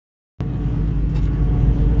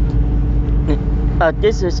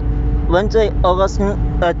This is Wednesday, August.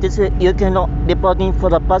 This is UK reporting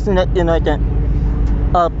for the Personal United.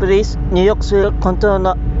 Please, New York City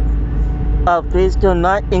controller. Please do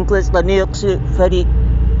not increase the New York City ferry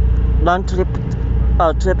round trip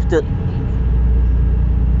to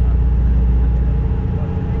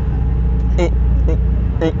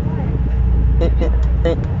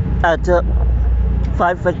at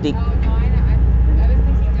 5:50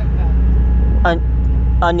 and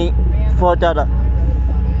only $4.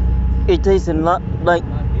 It is not like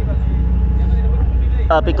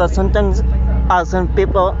because sometimes some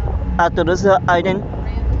people at the Roosevelt Island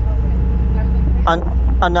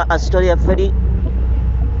on the Astoria ferry,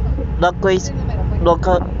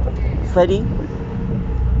 local ferry,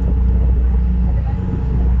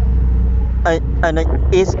 and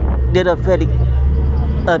is little ferry.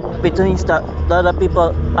 Between the other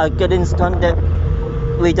people are getting stranded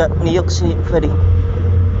with the New York City ferry.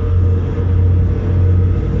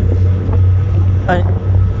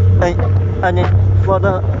 And for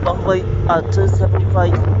the long way at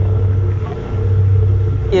 275,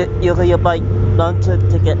 you can buy round trip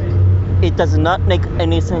ticket. It does not make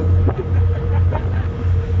any sense.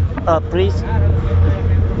 Please,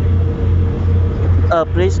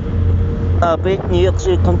 New York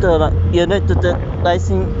City controller, you need to do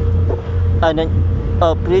license, and then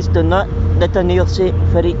please do not let the New York City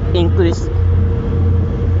ferry increase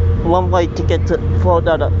one-way ticket to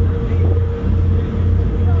 $4.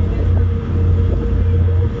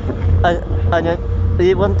 And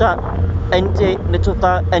we want the NJ little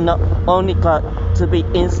car and the only car to be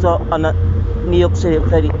installed on a New York City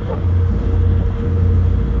ferry.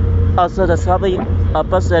 Also, the subway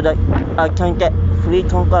bus that I can get free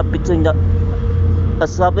contact between the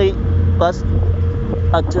subway bus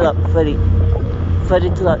to the ferry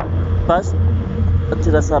to the bus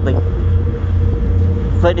to the subway,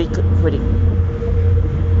 ferry to ferry.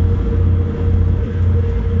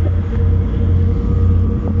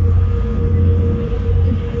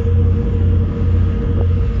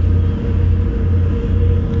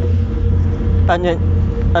 And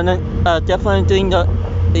then definitely doing the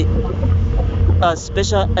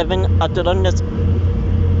special event at the London's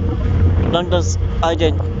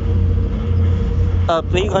Island.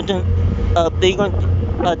 Big on the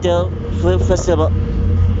film festival.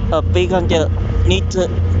 Big on the need to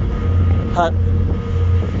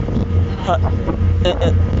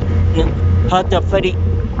have the ferry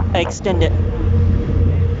extended.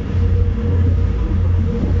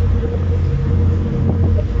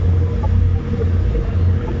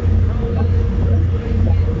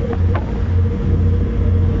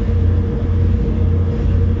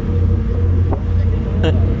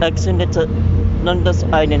 Extended to London's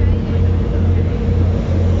Island,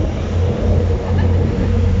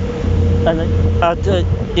 and after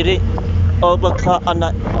did it overcar on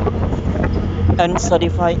the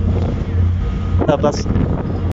N35 bus.